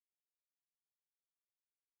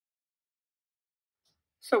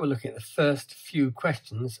So we're looking at the first few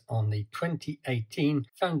questions on the 2018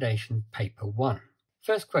 Foundation Paper 1.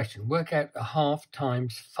 First question, work out a half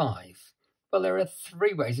times 5. Well, there are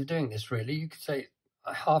 3 ways of doing this, really. You could say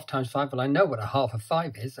a half times 5. Well, I know what a half of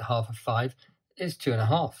 5 is. A half of 5 is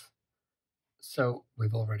 2.5. So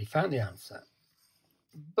we've already found the answer.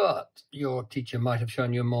 But your teacher might have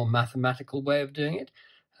shown you a more mathematical way of doing it.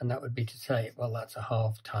 And that would be to say, well, that's a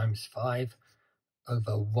half times 5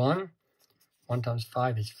 over 1. 1 times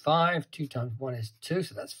 5 is 5, 2 times 1 is 2,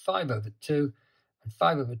 so that's 5 over 2, and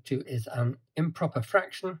 5 over 2 is an improper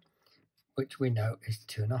fraction, which we know is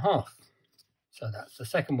 2.5. So that's the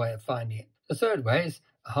second way of finding it. The third way is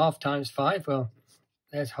a half times 5. Well,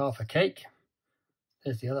 there's half a cake.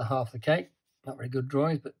 There's the other half of the cake. Not very good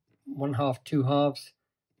drawings, but 1 half, 2 halves,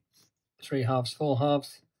 3 halves, 4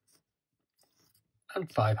 halves, and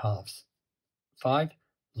 5 halves. 5,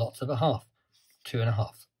 lots of a half,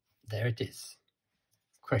 2.5. There it is.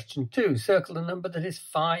 Question 2, circle a number that is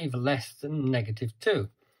 5 less than -2,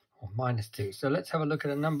 or -2. So let's have a look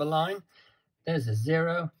at a number line. There's a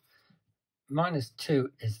 0,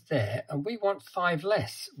 -2 is there, and we want 5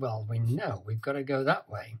 less. Well, we know we've got to go that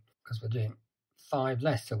way, because we're doing 5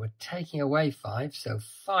 less, so we're taking away 5, so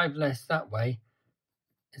 5 less that way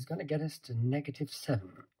is going to get us to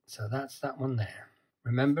 -7. So that's that one there.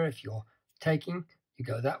 Remember, if you're taking, you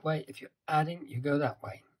go that way. If you're adding, you go that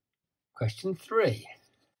way. Question 3.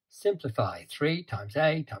 Simplify 3 times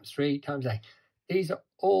a times 3 times a. These are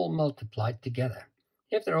all multiplied together.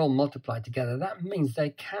 If they're all multiplied together, that means they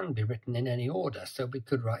can be written in any order. So we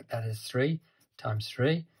could write that as 3 times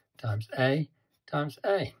a times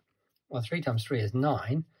a. Well, 3 times 3 is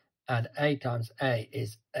 9, and a times a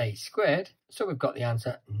is a squared. So we've got the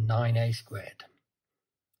answer 9a squared.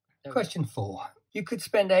 Question 4. You could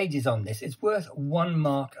spend ages on this. It's worth 1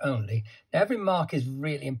 mark only. Now, every mark is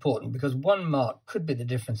really important because 1 mark could be the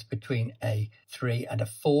difference between a 3 and a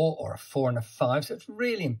 4 or a 4 and a 5. So it's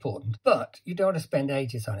really important, but you don't want to spend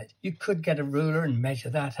ages on it. You could get a ruler and measure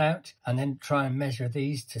that out and then try and measure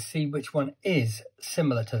these to see which one is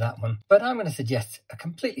similar to that one. But I'm going to suggest a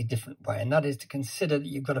completely different way, and that is to consider that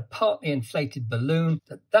you've got a partly inflated balloon,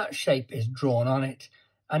 that shape is drawn on it.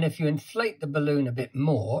 And if you inflate the balloon a bit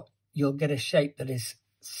more, you'll get a shape that is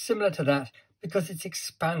similar to that because it's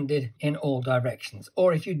expanded in all directions.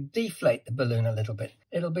 Or if you deflate the balloon a little bit,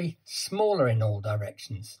 it'll be smaller in all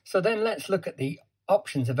directions. So then let's look at the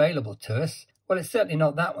options available to us. Well, it's certainly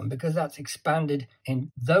not that one because that's expanded in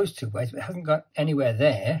those 2 ways, but it hasn't got anywhere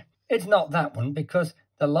there. It's not that one because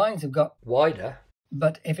the lines have got wider,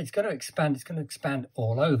 but if it's going to expand, it's going to expand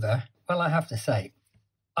all over. Well, I have to say,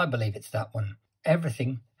 I believe it's that one.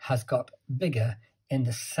 Everything has got bigger in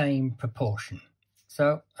the same proportion.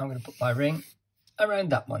 So I'm going to put my ring around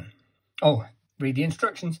that one. Oh, read the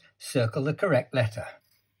instructions, circle the correct letter.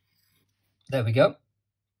 There we go,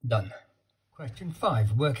 done. Question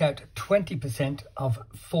 5, work out 20% of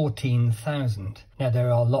 14,000. Now there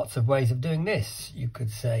are lots of ways of doing this. You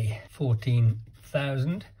could say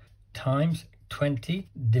 14,000 times 20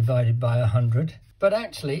 divided by 100. But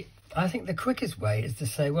actually, I think the quickest way is to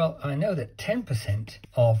say, well, I know that 10%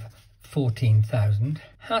 of 14,000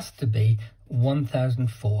 has to be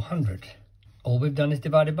 1,400. All we've done is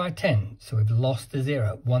divided by 10, so we've lost the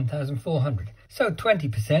 0, 1,400. So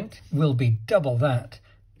 20% will be double that,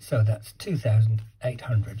 so that's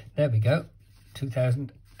 2,800. There we go,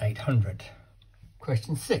 2,800.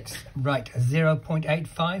 Question 6, write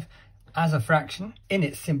 0.85 as a fraction in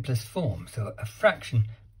its simplest form. So a fraction,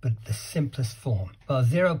 but the simplest form. Well,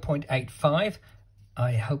 0.85,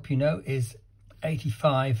 I hope you know, is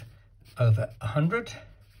 85 over 100,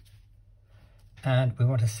 and we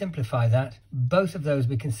want to simplify that. Both of those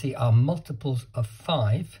we can see are multiples of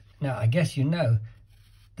 5. Now I guess you know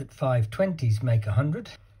that 5 20s make 100,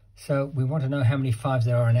 so we want to know how many 5s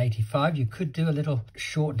there are in 85. You could do a little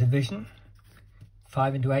short division.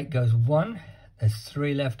 5 into 8 goes 1, there's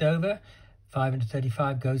 3 left over. 5 into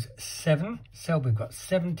 35 goes 7, so we've got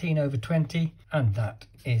 17 over 20, and that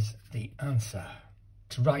is the answer.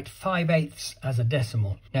 To write 5/8 as a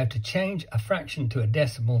decimal. Now, to change a fraction to a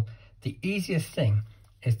decimal, the easiest thing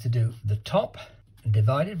is to do the top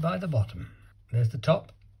divided by the bottom. There's the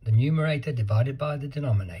top, the numerator divided by the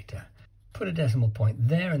denominator. Put a decimal point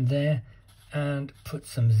there and there, and put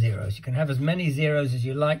some zeros. You can have as many zeros as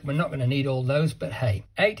you like. We're not going to need all those, but hey,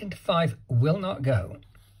 8 into 5 will not go.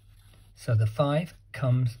 So the 5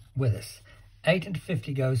 comes with us. 8 into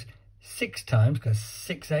 50 goes 6 times, because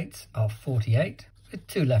 6 8s are 48. With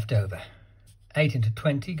 2 left over. 8 into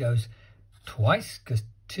 20 goes twice, because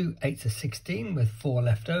 2 8s are 16 with 4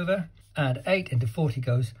 left over. And 8 into 40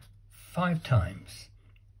 goes 5 times.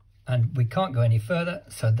 And we can't go any further,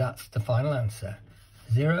 so that's the final answer,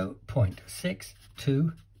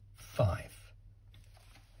 0.625.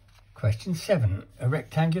 Question 7. A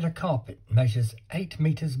rectangular carpet measures 8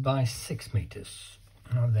 meters by 6 meters.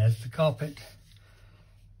 Now there's the carpet.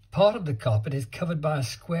 Part of the carpet is covered by a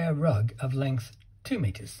square rug of length 2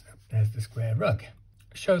 meters. There's the square rug.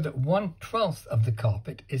 Show that 1/12 of the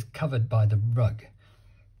carpet is covered by the rug.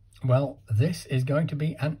 Well, this is going to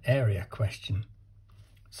be an area question.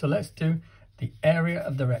 So let's do the area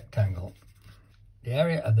of the rectangle. The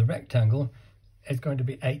area of the rectangle is going to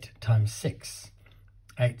be 8 times 6.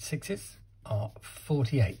 8 sixes are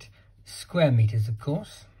 48 square meters, of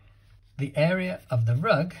course. The area of the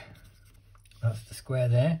rug, that's the square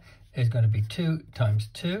there, is going to be 2 times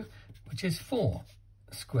 2, which is 4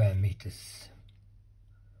 square meters.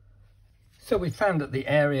 So we found that the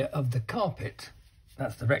area of the carpet,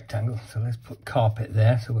 that's the rectangle, so let's put carpet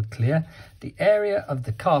there so we're clear. The area of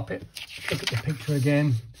the carpet, look at the picture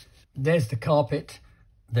again, there's the carpet,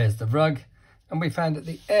 there's the rug, and we found that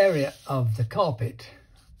the area of the carpet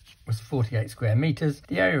was 48 square meters.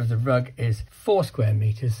 The area of the rug is 4 square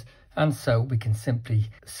meters, and so we can simply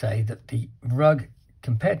say that the rug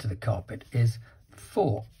compared to the carpet is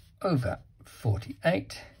 4 over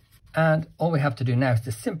 48. And all we have to do now is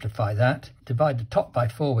to simplify that. Divide the top by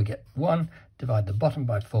 4, we get 1. Divide the bottom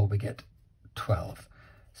by 4, we get 12.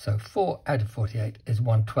 So 4 out of 48 is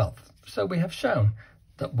 1/12. So we have shown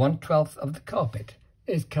that 1/12 of the carpet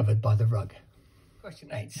is covered by the rug.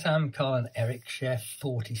 Question 8. Sam, Carl and Eric share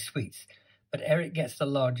 40 sweets, but Eric gets the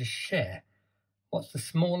largest share. What's the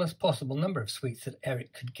smallest possible number of sweets that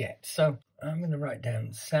Eric could get? So I'm going to write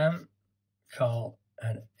down Sam, Carl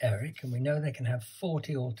and Eric, and we know they can have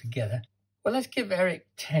 40 altogether. Well, let's give Eric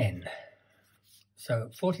 10.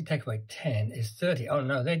 So 40 take away 10 is 30. Oh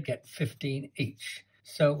no, they'd get 15 each.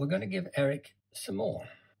 So we're going to give Eric some more.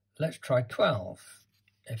 Let's try 12.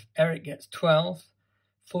 If Eric gets 12,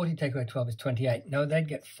 40 take away 12 is 28. No, they'd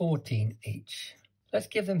get 14 each. Let's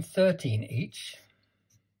give them 13 each.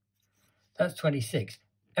 That's 26.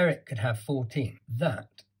 Eric could have 14.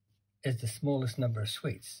 That is the smallest number of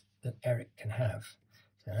sweets that Eric can have.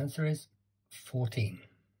 So the answer is 14.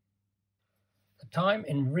 The time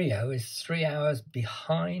in Rio is 3 hours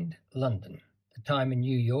behind London. The time in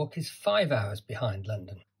New York is 5 hours behind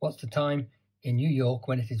London. What's the time in New York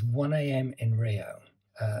when it is 1 a.m. in Rio?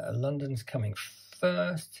 London's coming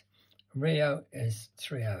first, Rio is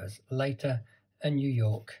 3 hours later, and New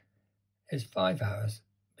York is 5 hours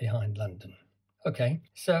behind London. Okay,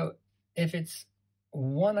 so if it's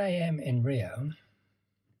 1 a.m. in Rio,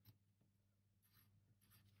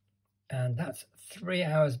 and that's 3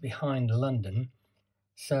 hours behind London,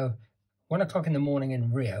 so 1 o'clock in the morning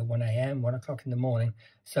in Rio, 1 a.m., 1 o'clock in the morning,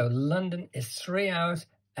 so London is 3 hours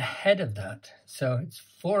ahead of that, so it's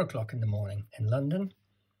 4 o'clock in the morning in London.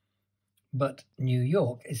 But New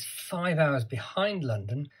York is 5 hours behind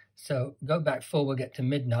London. So go back 4, we'll get to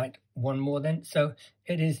midnight. 1 more then. So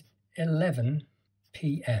it is 11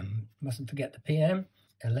 p.m. Mustn't forget the p.m.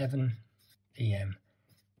 11 p.m.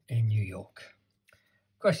 in New York.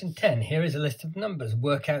 Question 10. Here is a list of numbers.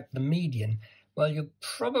 Work out the median. Well, you'll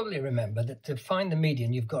probably remember that to find the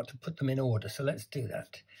median, you've got to put them in order. So let's do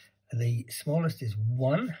that. The smallest is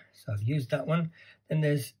 1. So I've used that one. Then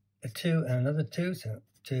there's a 2 and another 2. So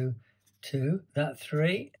 2. 2, that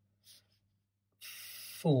 3,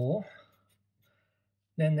 4,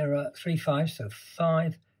 then there are 3 5s, so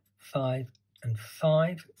 5, 5 and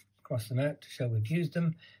 5, cross them out to show we've used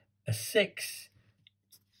them, a 6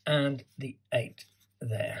 and the 8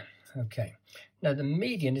 there. Okay, now the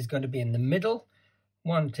median is going to be in the middle,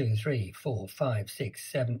 1 2 3 4 5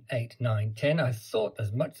 6 7 8 9 10. I thought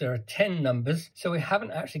as much. There are 10 numbers, so we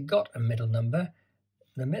haven't actually got a middle number.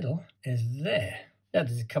 The middle is there. Now,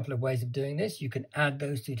 there's a couple of ways of doing this. You can add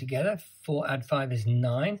those two together. 4 add 5 is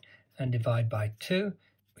 9, and divide by 2,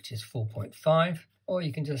 which is 4.5. Or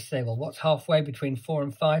you can just say, well, what's halfway between 4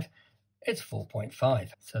 and 5? It's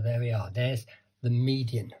 4.5. So there we are. There's the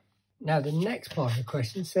median. Now, the next part of the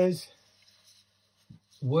question says,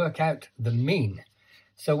 work out the mean.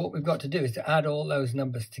 So what we've got to do is to add all those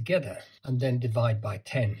numbers together and then divide by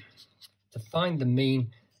 10. To find the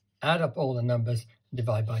mean, add up all the numbers,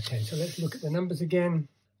 divide by 10. So let's look at the numbers again.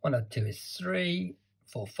 1 add 2 is 3,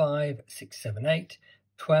 4, 5, 6, 7, 8,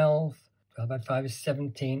 12. 12 add 5 is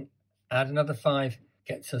 17. Add another 5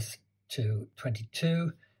 gets us to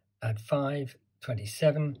 22. Add 5,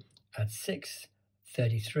 27. Add 6,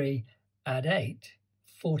 33. Add 8,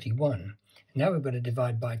 41. Now we've got to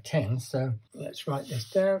divide by 10. So let's write this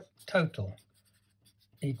down. Total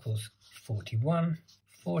equals 41.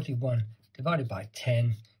 41 divided by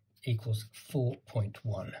 10 equals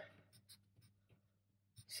 4.1.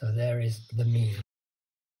 So there is the mean.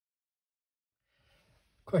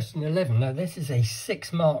 Question 11. Now this is a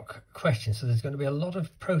 6-mark question, so there's going to be a lot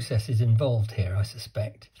of processes involved here, I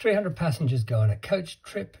suspect. 300 passengers go on a coach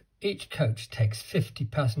trip. Each coach takes 50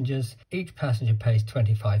 passengers. Each passenger pays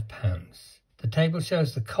 £25. The table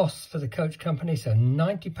shows the costs for the coach company, so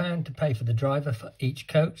 £90 to pay for the driver for each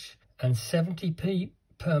coach and 70p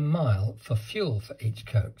per mile for fuel for each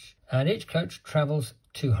coach. And each coach travels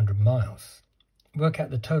 200 miles. Work out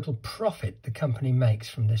the total profit the company makes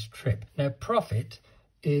from this trip. Now, profit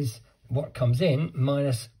is what comes in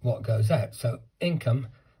minus what goes out. So income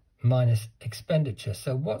minus expenditure.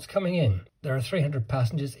 So what's coming in? There are 300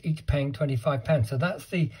 passengers, each paying £25. So that's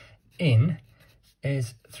the in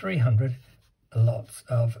is 300 lots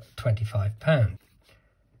of £25.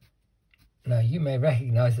 Now you may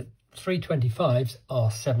recognise that 3 25s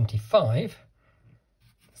are 75.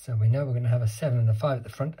 So we know we're going to have a 7 and a 5 at the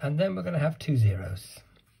front, and then we're going to have 2 zeros.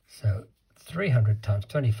 So 300 times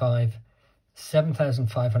 25,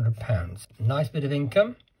 £7,500. Nice bit of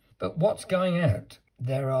income. But what's going out?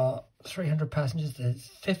 There are 300 passengers. There's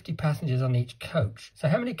 50 passengers on each coach. So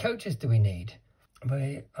how many coaches do we need?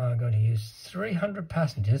 We are going to use 300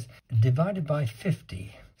 passengers divided by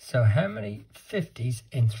 50. So how many 50s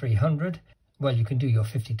in 300? Well, you can do your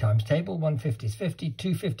 50 times table. 1 50 is 50,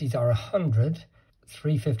 2 50s are 100,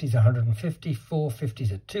 3 50s are 150, 4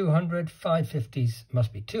 50s are 200, 5 50s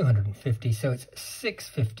must be 250, so it's 6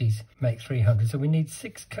 50s make 300, so we need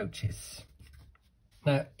 6 coaches.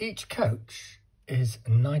 Now, each coach is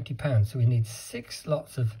 £90, so we need 6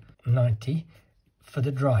 lots of 90 for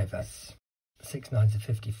the drivers. 6 9s are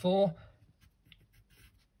 54,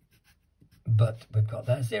 but we've got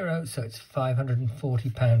that 0, so it's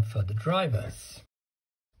 £540 for the drivers.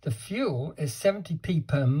 The fuel is 70p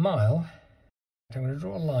per mile. I'm going to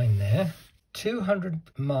draw a line there. 200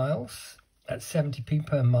 miles at 70p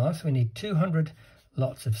per mile, so we need 200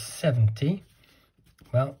 lots of 70.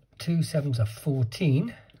 Well, 2 7s are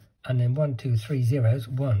 14, and then 1 2 3 zeros,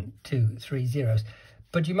 1 2 3 zeros.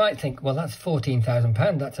 But you might think, well, that's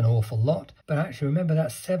 £14,000, that's an awful lot. But actually, remember,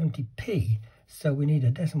 that's 70p, so we need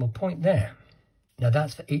a decimal point there. Now,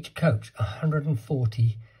 that's for each coach,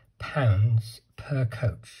 £140 per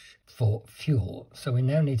coach for fuel. So we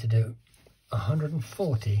now need to do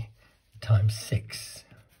 140 times 6.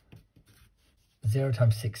 0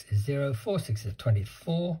 times 6 is 0, 4 6 is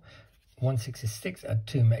 24, 1 6 is 6, and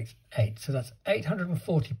 2 makes 8. So that's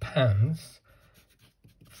 £840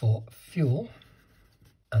 for fuel.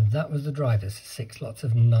 And that was the drivers, 6 lots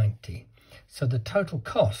of 90. So the total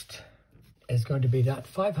cost is going to be that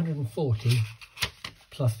 540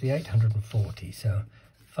 plus the 840. So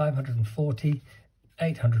 540,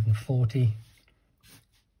 840,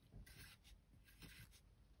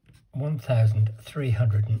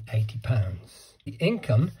 £1,380. The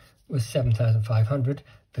income was 7,500.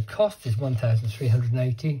 The cost is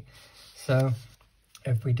 1,380. So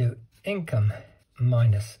if we do income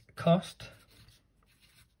minus cost,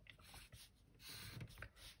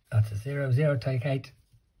 that's a 0. 0 take 8.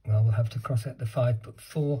 Well, we'll have to cross out the 5, put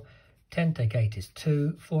 4. 10 take 8 is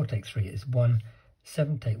 2. 4 take 3 is 1.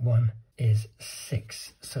 7 take 1 is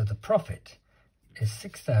 6. So the profit is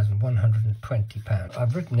 £6,120.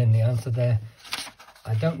 I've written in the answer there.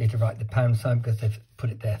 I don't need to write the pound sign because they've put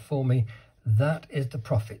it there for me. That is the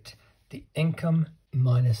profit, the income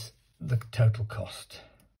minus the total cost.